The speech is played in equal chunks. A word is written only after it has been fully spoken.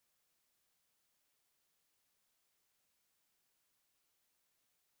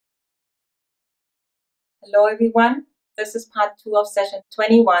Hello everyone, this is part 2 of session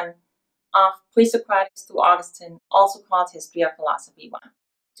 21 of Pre-Socratics through Augustine, also called History of Philosophy 1.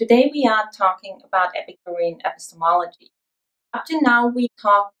 Today we are talking about Epicurean epistemology. Up to now we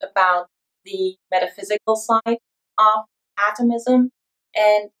talked about the metaphysical side of atomism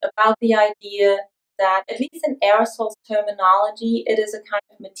and about the idea that, at least in Aristotle's terminology, it is a kind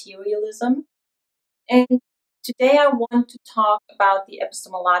of materialism. And today I want to talk about the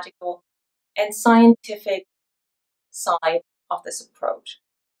epistemological and scientific side of this approach.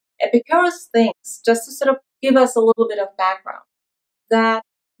 Epicurus thinks, just to sort of give us a little bit of background, that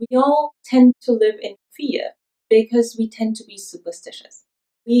we all tend to live in fear because we tend to be superstitious.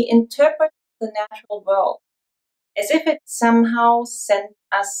 We interpret the natural world as if it somehow sent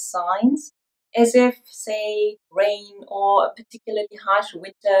us signs, as if, say, rain or a particularly harsh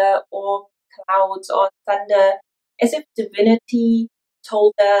winter or clouds or thunder, as if divinity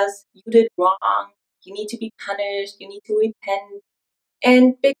told us, you did wrong, you need to be punished, you need to repent.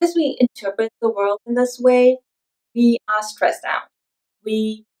 And because we interpret the world in this way, we are stressed out.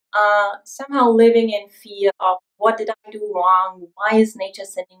 We are somehow living in fear of, what did I do wrong? Why is nature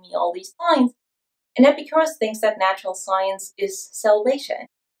sending me all these signs? And Epicurus thinks that natural science is salvation.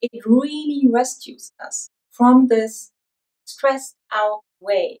 It really rescues us from this stressed out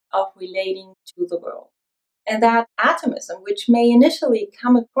way of relating to the world. And that atomism, which may initially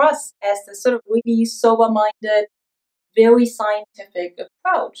come across as the sort of really sober-minded, very scientific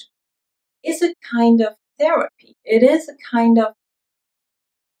approach, is a kind of therapy. It is a kind of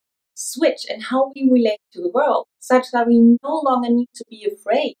switch in how we relate to the world, such that we no longer need to be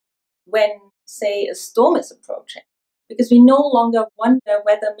afraid when, say, a storm is approaching, because we no longer wonder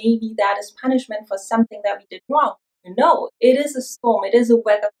whether maybe that is punishment for something that we did wrong. No, it is a storm, it is a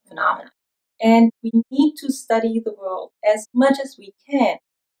weather phenomenon. And we need to study the world as much as we can,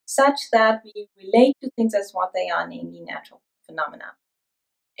 such that we relate to things as what they are, namely natural phenomena.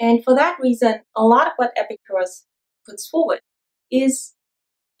 And for that reason, a lot of what Epicurus puts forward is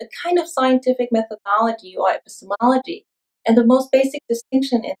a kind of scientific methodology or epistemology. And the most basic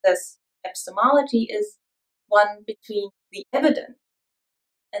distinction in this epistemology is one between the evident,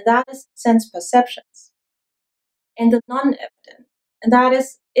 and that is sense perceptions, and the non-evident, and that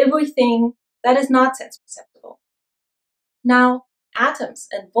is everything that is not sense perceptible. Now, atoms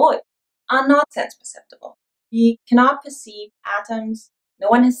and void are not sense perceptible. We cannot perceive atoms, no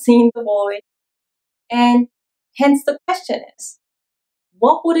one has seen the void, and hence the question is,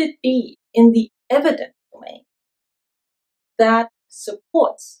 what would it be in the evident domain that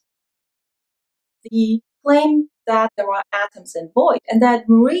supports the claim that there are atoms and void, and that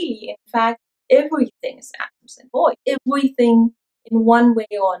really, in fact, everything is atoms and void? Everything, in one way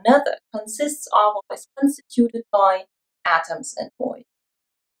or another, consists of or is constituted by atoms and void.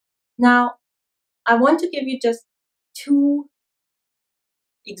 Now, I want to give you just two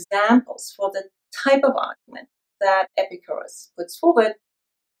examples for the type of argument that Epicurus puts forward,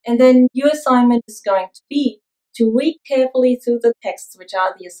 and then your assignment is going to be to read carefully through the texts, which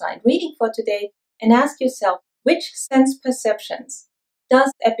are the assigned reading for today, and ask yourself, which sense perceptions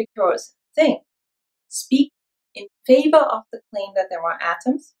does Epicurus think speak in favor of the claim that there are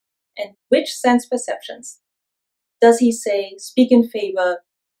atoms, and which sense perceptions does he say speak in favor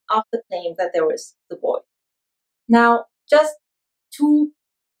of the claim that there is the void? Now, just two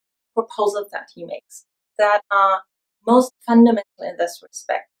proposals that he makes that are most fundamental in this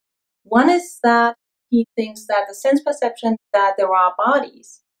respect. One is that he thinks that the sense perception that there are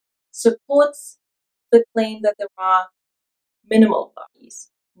bodies supports the claim that there are minimal bodies,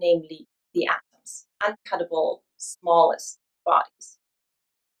 namely the atoms, uncuttable, smallest bodies.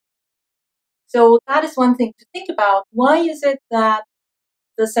 So that is one thing to think about. Why is it that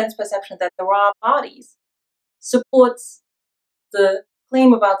the sense perception that there are bodies supports the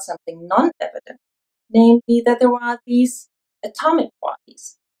claim about something non-evident, namely that there are these atomic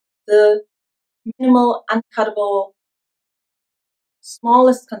bodies, the minimal, uncuttable,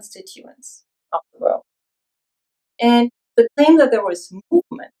 smallest constituents of the world? And the claim that there is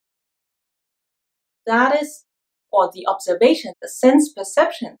movement, that is, or the observation, the sense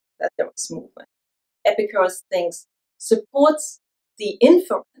perception that there is movement, Epicurus thinks supports the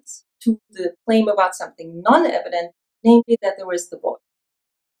inference to the claim about something non-evident, namely that there is the void.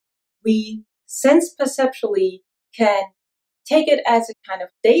 We sense perceptually can take it as a kind of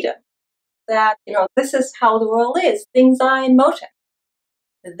datum that, this is how the world is, things are in motion.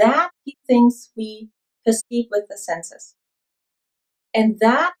 That, he thinks, we perceive with the senses. And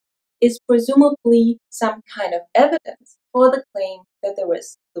that is presumably some kind of evidence for the claim that there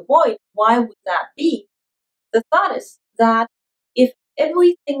is the void. Why would that be? The thought is that if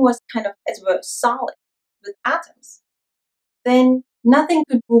everything was kind of, as it were, solid, with atoms, then nothing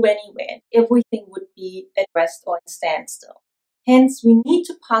could move anywhere and everything would be at rest or in standstill. Hence, we need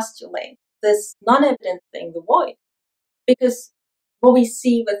to postulate this non-evident thing, the void, because what we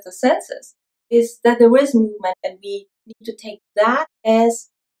see with the senses is that there is movement, and we need to take that as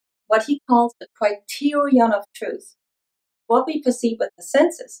what he calls the criterion of truth. What we perceive with the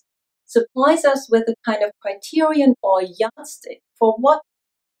senses supplies us with a kind of criterion or yardstick for what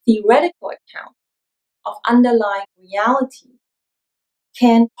theoretical account of underlying reality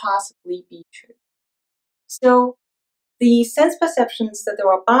can possibly be true. So the sense perceptions that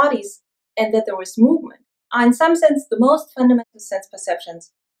there are bodies and that there is movement are in some sense the most fundamental sense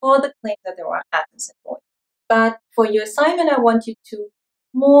perceptions for the claim that there are atoms and void. But for your assignment, I want you to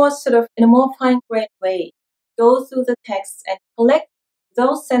more sort of in a more fine-grained way go through the texts and collect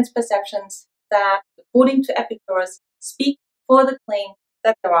those sense perceptions that, according to Epicurus, speak for the claim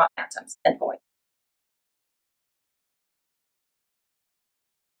that there are atoms and void.